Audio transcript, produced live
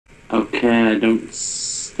Okay, I don't...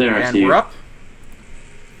 There, I And see we're you. up.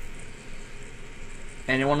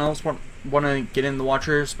 Anyone else want to get in the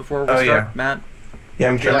Watchers before we start? Yeah. Matt? Yeah,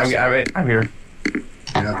 I'm sure. I'm here.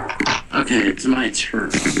 Yeah. Okay, it's my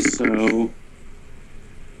turn. So...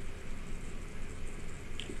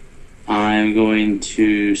 I'm going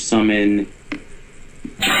to summon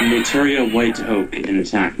Materia White Oak in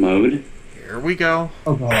attack mode. Here we go.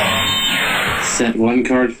 Oh god. Set one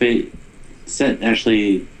card set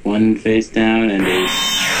actually one face down and a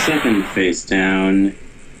second face down,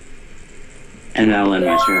 and that'll end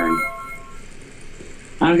my turn.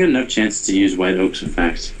 I don't get enough chance to use White Oak's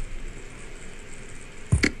effect.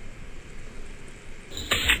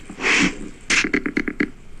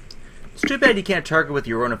 It's too bad you can't target with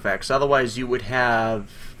your own effects, otherwise you would have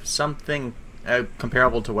something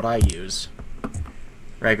comparable to what I use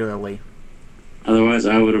regularly. Otherwise,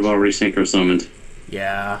 I would have already synchro summoned.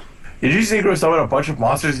 Yeah. Did you synchro summon a bunch of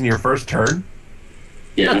monsters in your first turn?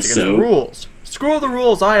 Yeah, That's against the rules. Screw the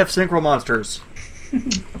rules, I have synchro monsters.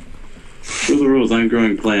 Screw the rules, I'm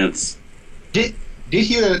growing plants. Did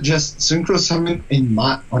you just synchro summon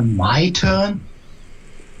on my turn?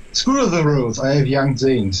 Screw the rules, I have young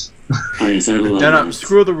things. Oh, yes, I love No, that.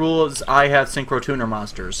 screw the rules, I have synchro tuner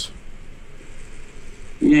monsters.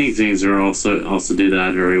 Yang things are also do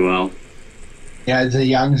that very well. Yeah, the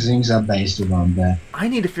young things are based around that. I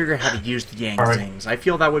need to figure out how to use the Yang Alright. things. I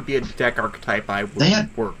feel that would be a deck archetype I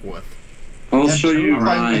would work with. I'll Yeah, show you sure.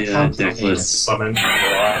 my deck Complicated. list. Summon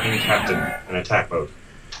Marauding Captain in attack mode.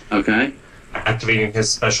 Okay. Activating his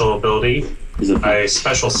special ability, Is it I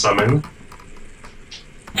special summon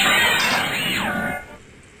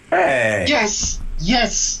Hey. Yes!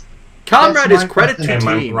 Yes! Comrade That's is my credit to question.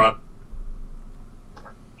 and my team.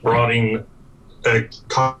 Marauding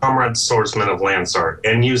Comrade Swordsman of Landstar,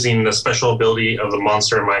 and using the special ability of the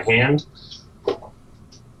monster in my hand,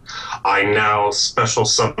 I now special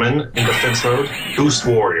summon in defense mode Boost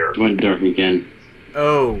Warrior. went dark again?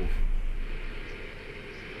 Oh.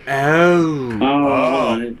 Oh.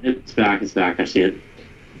 Oh, it's back. It's back. I see it.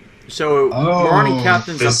 So, Oh. Marauding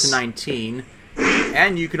Captain's This- up to 19,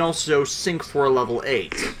 and you can also sync for level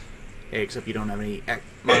 8. Except you don't have any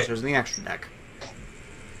monsters in the extra deck.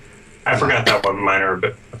 I forgot that one minor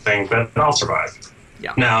thing, but I'll survive.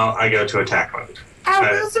 Yeah. Now I go to attack mode.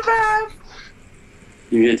 I will survive.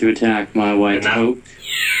 You get to attack my White And now- Oak.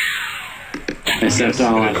 Except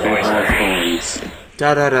all of all thorns.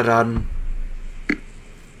 Da-da-da-dun.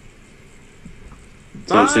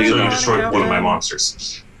 So So you Bye, destroyed one of my Captain.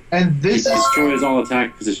 monsters. And It this is destroys all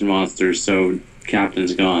attack position monsters, so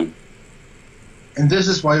Captain's gone.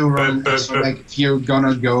 why you run But- so like if you're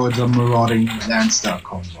gonna go the marauding Landstar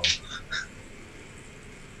combo.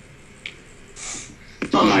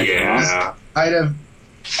 Oh my god. Yeah. I'd have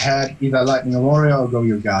had either Lightning Warrior or go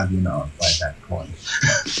your Guardian out by that point.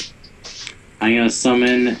 I'm gonna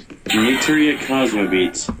summon Materia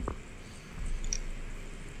Cosmobeat.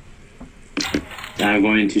 I'm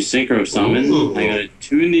going to synchro summon. Ooh. I'm gonna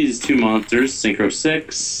tune these two monsters. Synchro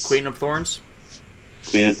 6. Queen of Thorns?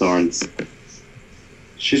 Queen of Thorns.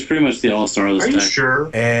 She's pretty much the all-star of Are this you deck.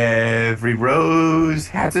 sure? Every rose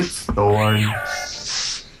has its thorn.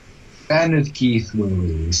 Bandit Keith will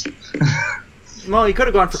lose. Well, you could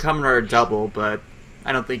have gone for Kamen Rider Double, but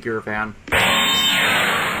I don't think you're a fan.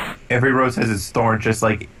 Every rose has its thorn, just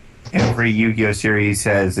like every Yu-Gi-Oh series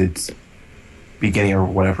has its beginning or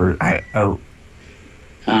whatever.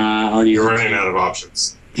 I'll use You're it running to out of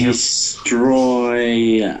options.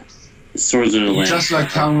 destroy Swords of the Land. Just like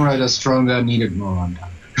Kamen Rider Stronger needed more on time.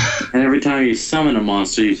 And every time you summon a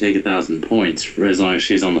monster, you take 1,000 points for as long as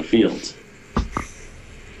she's on the field.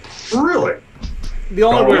 Really? The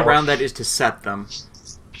only Oh, way well. around that is to set them.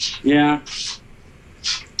 Yeah.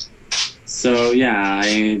 So yeah,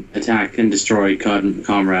 I attack and destroy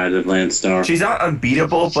Comrade of Landstar. She's not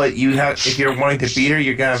unbeatable, but if you're wanting to beat her,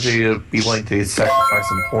 you're gonna have to be willing to sacrifice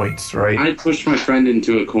some points, right? I pushed my friend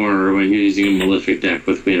into a corner when he was using a Malefic deck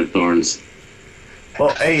with Queen of Thorns.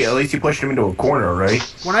 Well, hey, at least you pushed him into a corner, right?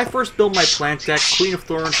 When I first built my plant deck, Queen of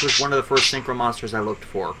Thorns was one of the first synchro monsters I looked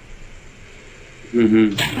for.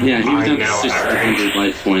 Mm-hmm. Yeah, he was I down to know, 600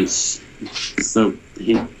 life points. So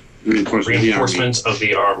he reinforcement Reinforcements of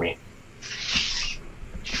the army.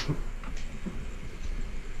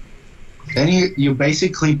 Then you're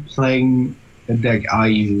basically playing the deck I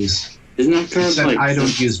use, Isn't that card Except like I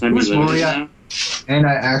don't use Boost semi-limited Warrior. now? and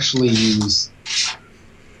I actually use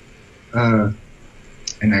an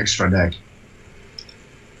extra deck.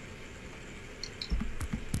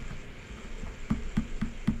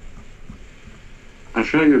 I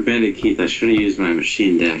forgot your Bandit Keith. I should have used my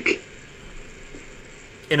machine deck.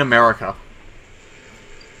 In America.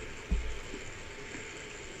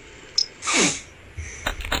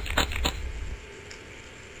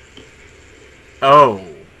 Oh.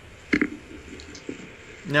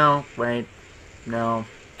 No, wait. No.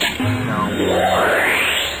 No.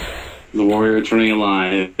 The warrior turning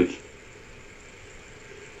alive.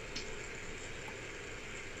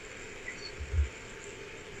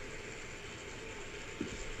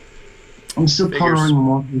 I'm still pondering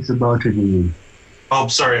what he's about to do. Oh,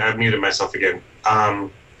 sorry, I've muted myself again.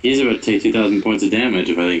 He's about to take 2,000 points of damage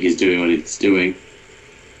if I think he's doing what he's doing.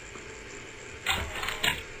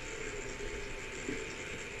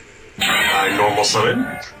 Normal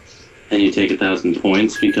summon. And you take 1,000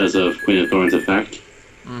 points because of Queen of Thorns' effect.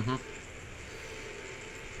 Mm-hmm.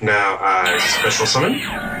 Now, special summon.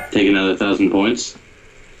 Take another 1,000 points.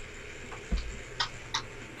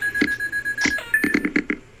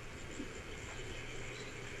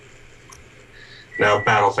 Now,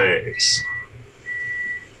 battle phase.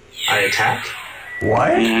 I attack.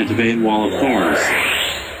 What? And activate Wall of Thorns.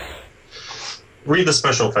 Read the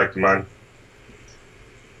special effect, man.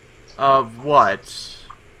 Of what?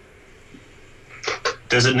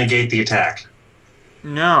 Does it negate the attack?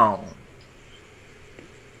 No.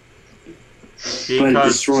 But it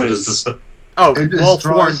Because destroys. oh, It Wall of destroys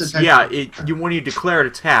Thorns. attack. Yeah, when you declare an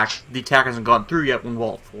attack, the attack hasn't gone through yet. When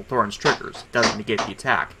Wall of Thorns triggers, it doesn't negate the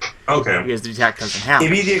attack Okay. because the attack doesn't happen.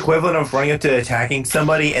 It'd be the equivalent of running up to attacking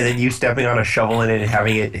somebody and then you stepping on a shovel in it and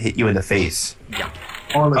having it hit you in the face. Yeah.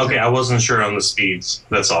 Okay, I wasn't sure on the speeds.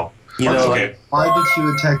 That's all. You know, Okay. Why did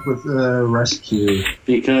you attack with rescue?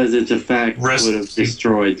 Because its effect Rest- would have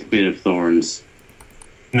destroyed Queen of Thorns.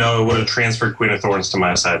 No, it would have transferred Queen of Thorns to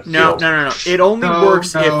my side. No. It only No,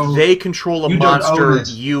 works no. if they control a You don't monster own it.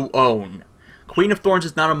 you own. Queen of Thorns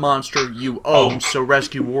is not a monster you own, Oh. so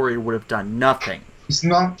Rescue Warrior would have done nothing. It's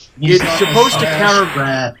not. It's not supposed a to smash counter-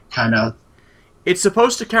 grab kind of. It's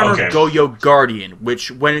supposed to counter Okay. Go-Yo Guardian, which,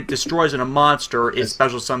 when it destroys a monster, it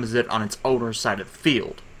special summons it on its owner's side of the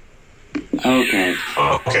field. Okay.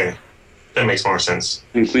 Oh, okay. That makes more sense.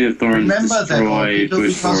 And Queen of Thorns Remember that, all destroyed people,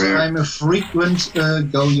 Bush because Warrior. I'm a frequent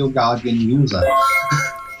Go-Yo Guardian user.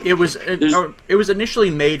 It was initially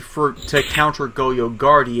made to counter Go-Yo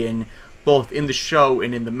Guardian, both in the show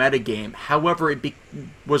and in the metagame. However, it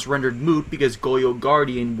was rendered moot because Go-Yo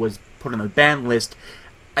Guardian was put on the ban list.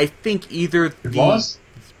 I think either the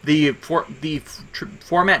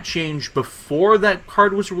format change before that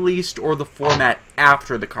card was released or the format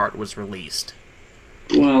after the card was released.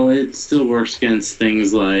 Well, it still works against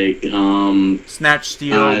things like, Snatch,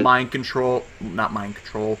 Steal, Mind Control, not Mind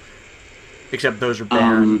Control, except those are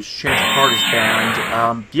banned. Change of Card is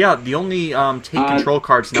banned. Yeah, the only take control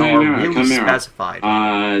cards now are really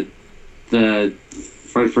specified. The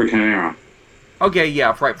Fight for Chimera. Okay,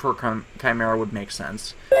 yeah, Fright for Chimera would make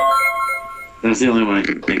sense. That's the only one I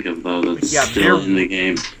can think of, though, that's Yeah, still in the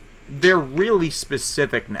game. They're really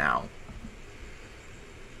specific now.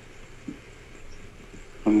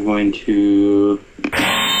 I'm going to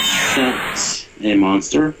set a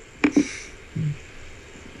monster.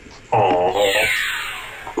 Oh.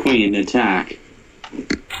 Queen, attack.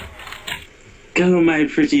 Go, my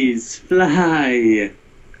pretties, fly!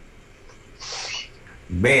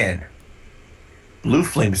 man. Blue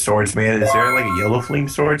flame swords, man. Is there like a yellow flame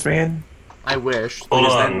swords, man? I wish. Hold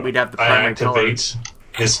because on. then we'd have the I primary color. activate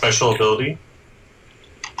his special ability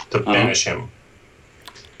to banish him.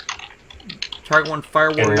 Target one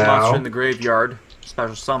Fire Warrior now- monster in the graveyard.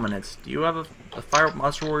 Special summon it. Do you have a Fire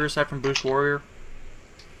Monster Warrior aside from Boost Warrior?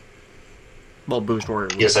 Well, Boost Warrior.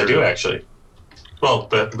 Yes, I do actually. Well,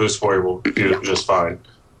 but Boost Warrior will do just fine.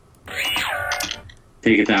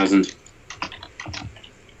 Take 1,000.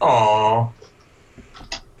 Aww.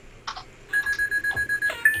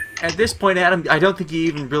 At this point, Adam, I don't think you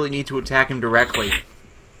even really need to attack him directly.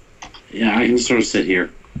 Yeah, I can sort of sit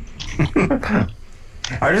here.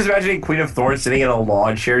 I'm just imagining Queen of Thorns sitting in a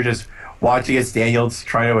lawn chair, just watching as Daniel's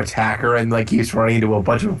trying to attack her, and like he's running into a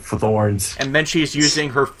bunch of thorns. And then she's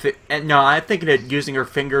using her. No, I'm thinking of using her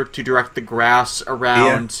finger to direct the grass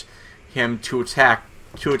around him to attack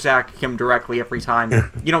him directly every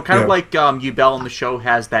time. You know, kind of like Ubel in the show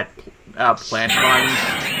has that plant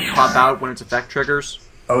vine pop out when its effect triggers.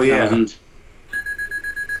 Oh yeah. 1,000.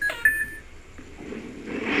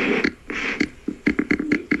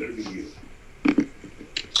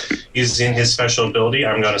 Using his special ability,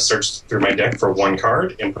 I'm going to search through my deck for one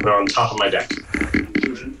card and put it on top of my deck.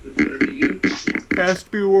 Has to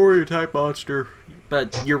be a warrior type monster.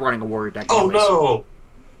 But you're running a warrior deck. Oh anyways.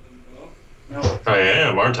 no! I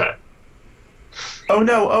am, aren't I? Oh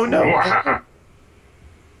no! Oh no! I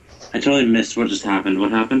totally missed what just happened.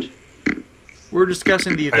 What happened? We're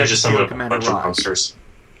discussing the I effects just of summoned a Commander bunch of Rise. monsters.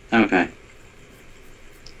 Okay.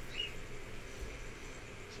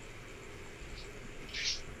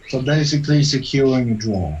 So basically securing a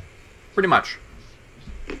draw. Pretty much.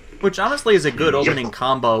 Which honestly is a good opening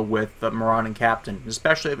combo with the Marauding Captain,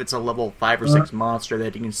 especially if it's a level 5 or 6 monster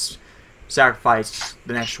that you can sacrifice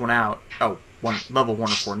the next one out. Oh, level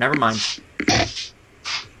 1 or 4. Never mind.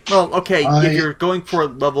 Well, okay, if you're going for a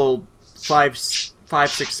level 5, 6,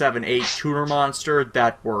 7, 8 tuner monster,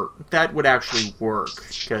 that would actually work,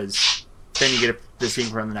 because then you get the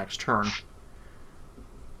synchro on the next turn.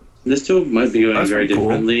 This duel might be going very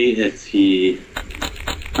differently if he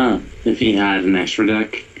had an extra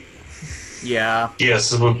deck. Yeah.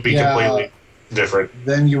 Yes, it would be completely different.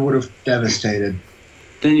 Then you would have devastated.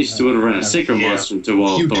 Then you still would have run a synchro monster into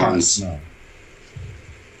Wall of Thorns. No.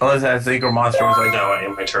 Unless that synchro monster was like, No,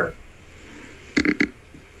 in my turn.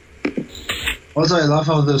 Also, I love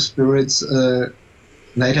how the spirits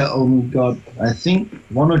later only got, I think,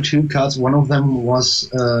 1 or 2 cards. One of them was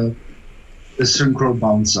the synchro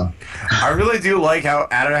bouncer. I really do like how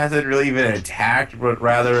Adam hasn't really even attacked, but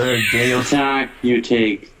rather Daniel. Attack, you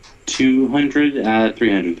take 200,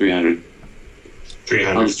 300, 300.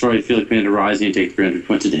 300. I'll destroy Field Commander Rise and you take 300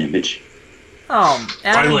 points of damage. Oh,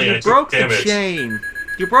 Adam, Finally, I you broke took the damage. chain.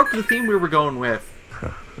 You broke the theme we were going with.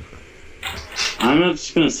 I'm not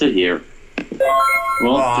just gonna sit here.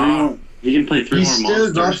 Well, 3 more. You can play 3 He more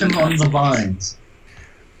still got monsters. him on the vines.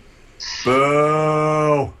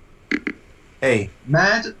 Boo! Hey,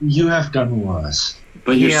 Matt, you have done worse.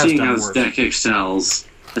 But He you're has seeing done how this worse. deck excels.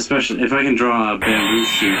 Especially if I can draw a bamboo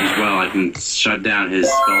shoot as well, I can shut down his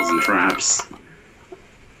spells and traps.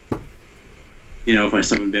 You know, if I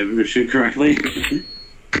summon bamboo shoot correctly.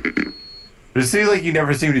 it seems like you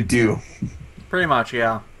never seem to do. Pretty much,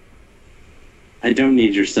 yeah. I don't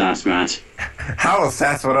need your sass, Matt. How is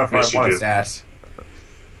that what if Yes, I you want do. sass?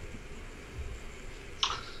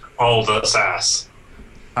 All the sass.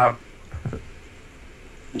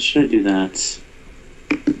 Should I do that?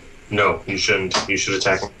 No, you shouldn't. You should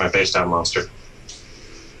attack my face down monster.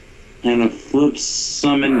 I'm gonna flip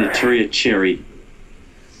summon Naturia Cherry.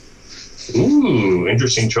 Ooh,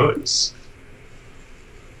 interesting choice.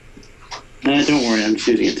 Don't worry, I'm just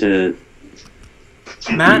using it to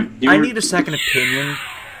Matt, I You're- need a second opinion.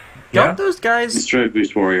 Yeah? Don't those guys, destroy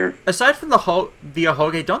Boost Warrior. aside from the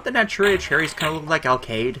Ahoge, don't the Naturia cherries kind of look like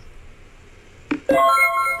Alcade?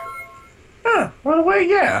 Huh, well, wait,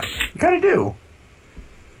 yeah. You kinda do.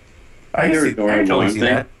 I They're can see, I adorable, can totally aren't see they?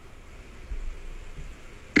 that.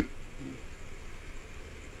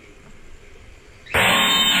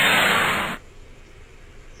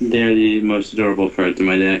 They're the most adorable cards in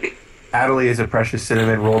my deck. Adelaide is a precious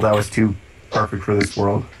cinnamon roll that was too perfect for this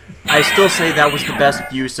world. I still say that was the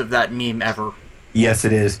best use of that meme ever. Yes,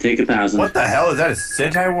 it is. Take 1,000. What the hell? Is that a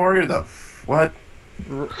Sentai warrior? The what?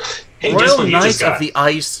 Hey, guess Royal what you Knights just got? of the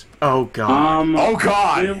Ice. Oh god. Oh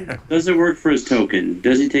god! Does it work for his token?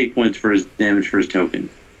 Does he take points for his damage for his token?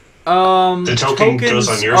 The token tokens goes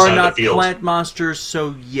on your are side of the not field. plant monsters,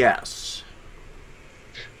 so yes.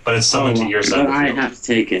 But it's summoned to your side but of the I field. have to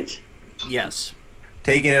take it. Yes.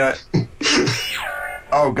 Taking it.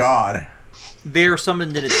 Oh god! They're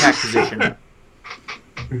summoned in attack position.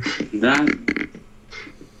 That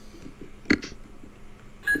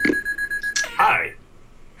Hi.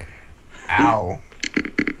 Ow!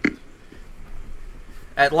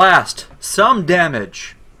 At last, some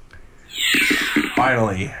damage.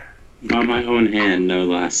 Finally, on my own hand, no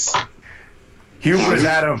less. hubris,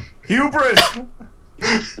 Adam. Hubris.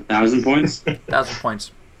 1,000 points. 1,000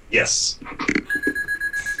 points. Yes.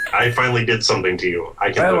 I finally did something to you.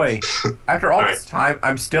 I can By the live. way, after all this time,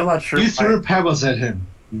 I'm still not sure. You if I- threw pebbles at him.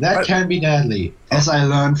 That What? can be deadly, as I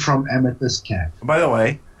learned from Amethyst Cat. By the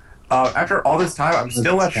way, after all this time, I'm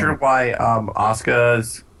still not sure why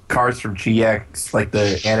Asuka's cards from GX, like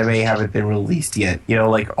the anime, haven't been released yet. You know,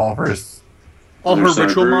 like all her. All her Other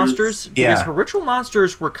ritual servers? monsters? Yeah. Because her ritual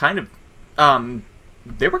monsters were kind of,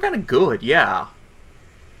 they were kind of good, yeah.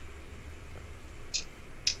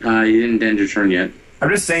 You didn't end your turn yet. I'm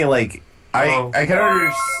just saying, like, Oh. I can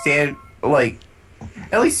understand, like,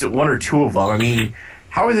 at least 1 or 2 of them. I mean,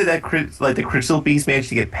 how is it that the Crystal Beast managed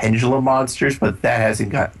to get Pendulum monsters, but that hasn't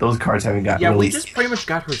got those cards haven't gotten Yeah, we released? just pretty much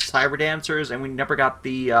got her Cyber Dancers, and we never got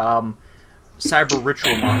the, Cyber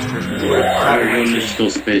Ritual monsters. which were Mystical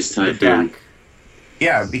Space the Typhoon. deck.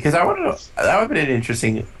 Yeah, because I want to. That would have been an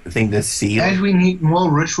interesting thing to see. And we need more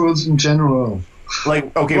rituals in general.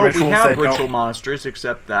 Like, okay, Well, rituals we have that ritual don't. monsters,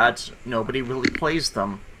 except that nobody really plays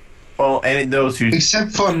them. Well, and in those who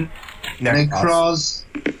Except for Necros,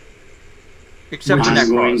 Except for I'm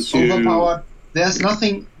going Necros. to- overpowered. There's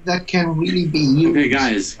nothing that can really be used. Okay,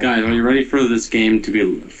 guys, are you ready for this game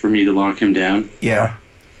for me to lock him down? Yeah.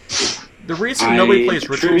 The reason nobody plays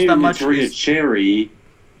rituals that much Naturia is... Cherry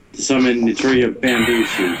summon the tree of bamboo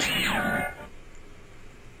shoot.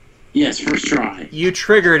 Yes, first try. You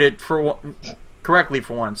triggered it correctly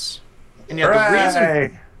for once. And yeah,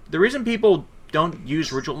 the reason people don't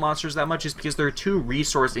use ritual monsters that much is because they're too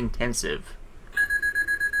resource intensive.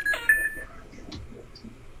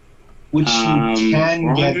 Which you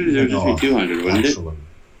can get. 400 or just be 200, wouldn't it?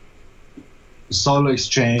 Solo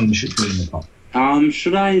exchange between the top.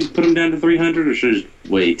 Should I put him down to 300 or should I just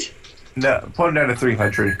wait? No, put him down to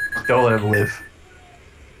 300. Don't let him live.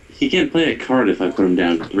 He can't play a card if I put him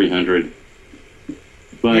down to 300.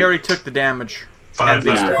 But He already took the damage. And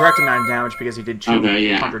the correct amount of damage because he did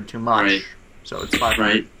 200 too much. Right. So it's 500.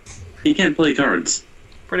 Right. He can't play cards.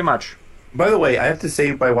 Pretty much. By the way, I have to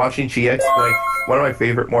say, by watching GX, like one of my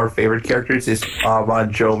favorite characters is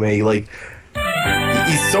Mon Jome. Like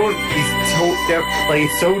he's so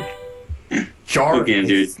jarring. Okay,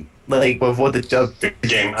 dude. Like with what the dub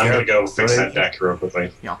game. I'm gonna go fix that deck real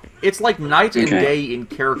quickly. Yeah, it's like night and day in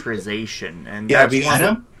characterization, and yeah, that's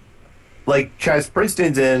because like Chaz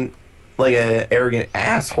Princeton's in like an arrogant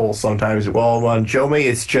asshole sometimes. Well, Mon Jome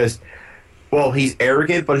is just he's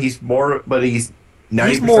arrogant, but he's more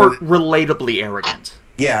relatably arrogant.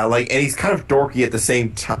 Yeah, like, and he's kind of dorky at the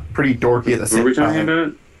same time. Pretty dorky at the same time. What are we talking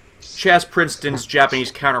about? Chaz Princeton's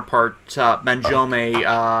Japanese counterpart,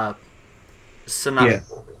 Manjome Sana. Yeah.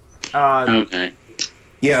 Okay.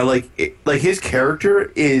 Yeah, like his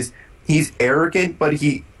character he's arrogant, but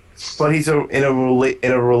he's in a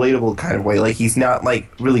relatable kind of way. Like he's not like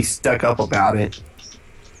really stuck up about it.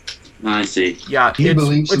 I see. Yeah, he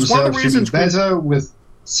believes it's one of himself the reasons to be better with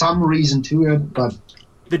some reason to it, but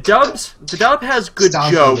the dub has good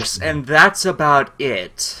jokes, and that's about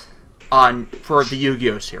it. For the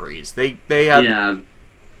Yu-Gi-Oh series, they have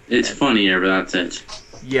it's funnier, but that's it.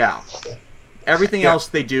 Yeah, everything else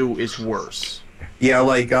they do is worse. Yeah,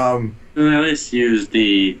 like Well, at least use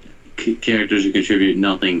the characters who contribute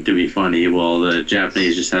nothing to be funny, while the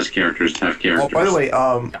Japanese just has characters to have characters. Oh, by the way,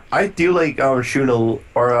 I do like Shuna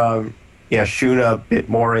Shuna a bit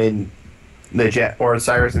more in or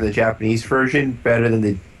Cyrus in the Japanese version better than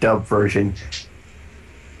the dub version.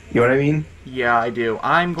 You know what I mean? Yeah, I do.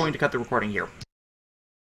 I'm going to cut the recording here.